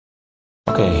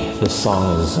Okay, this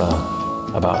song is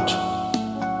about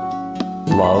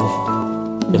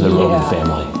love in the Roman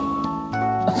family.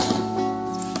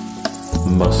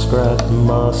 Muskrat,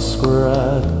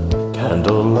 muskrat,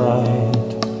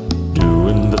 candlelight,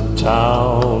 doing the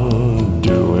town,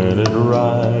 doing it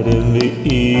right in the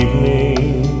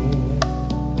evening.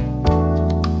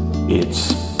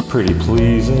 It's pretty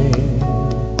pleasing.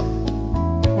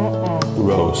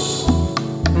 Gross.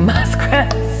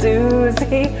 Muskrat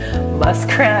Susie,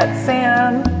 Muskrat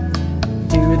Sam,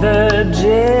 do the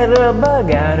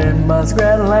jitterbug out in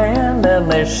Muskrat Land,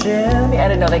 and they shimmy. I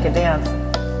didn't know they could dance.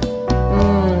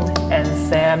 And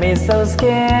Sammy's so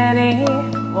skinny.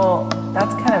 Well,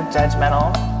 that's kind of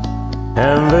judgmental.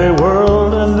 And they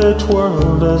whirled and they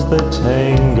twirled as they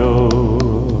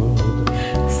tangoed,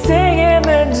 singing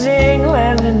the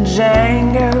jingling and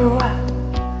jango,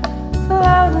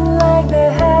 floating like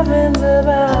the heavens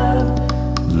above.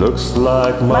 Looks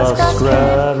like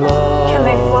muskrat love. Can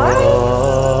they fly?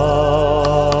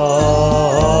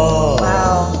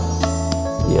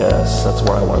 Wow. Yes, that's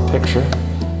where I want to picture.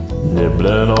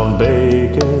 Nibbling on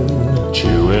bacon,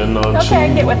 chewing on cheese. Okay,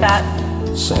 I get with that.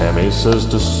 Sammy says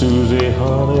to Susie,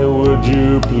 honey, would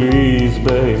you please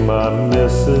be my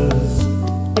missus?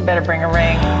 You better bring a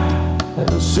ring.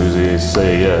 And Susie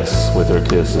say yes with her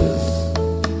kisses.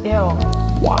 Ew.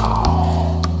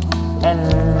 Wow. And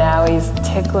now he's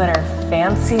tickling her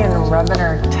fancy and rubbing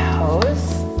her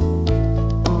toes.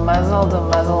 Muzzle to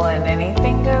muzzle and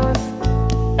anything goes.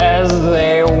 As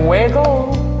they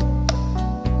wiggle.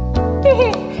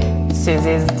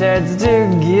 Susie starts to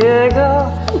giggle.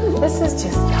 This is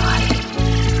just naughty.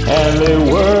 And they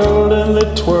whirled and they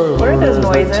twirled. What are those as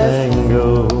noises? they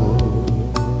tango.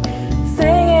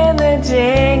 Singing the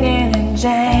jinging and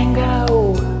jango.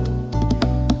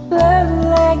 Love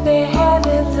like the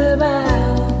heavens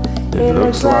above. It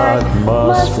looks like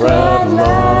muskrat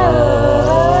love.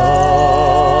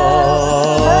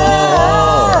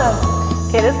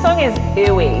 Okay, this song is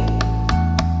ooey.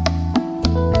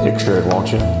 Picture it,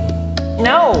 won't you?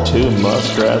 No. Two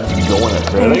muskrats going it.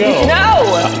 There they go. No.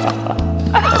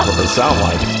 That's what they sound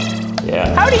like.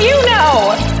 Yeah. How do you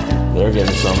know? They're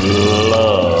getting some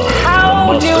love.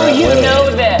 How do you know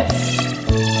this?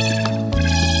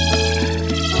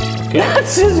 Okay.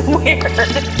 That's just weird.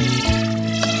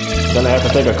 Gonna have to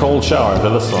take a cold shower after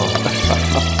this song.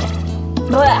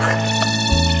 Blech.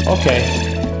 Okay.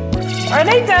 Are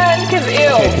they done? Cause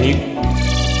ew. Okay, can you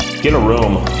get a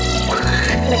room?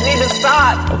 They need to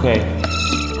stop. Okay.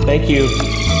 Thank you.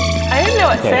 I didn't know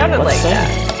it sounded let's like sing. that.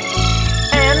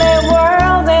 And they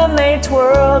whirled and they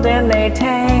twirled and they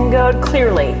tangoed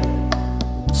clearly.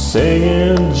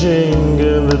 Singing,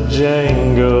 jingling the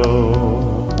jango,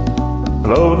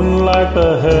 floating like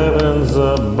the heavens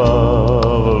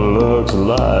above. Looks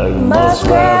like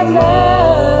muskrat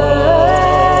love.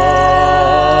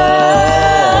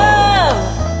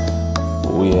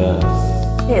 Oh yes.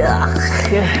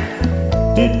 Yeah.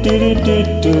 Do do do do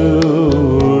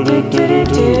do do do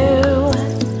do.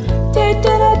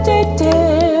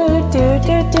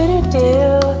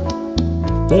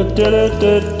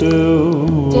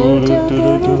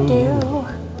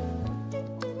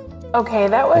 Okay,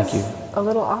 that was a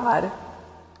little odd.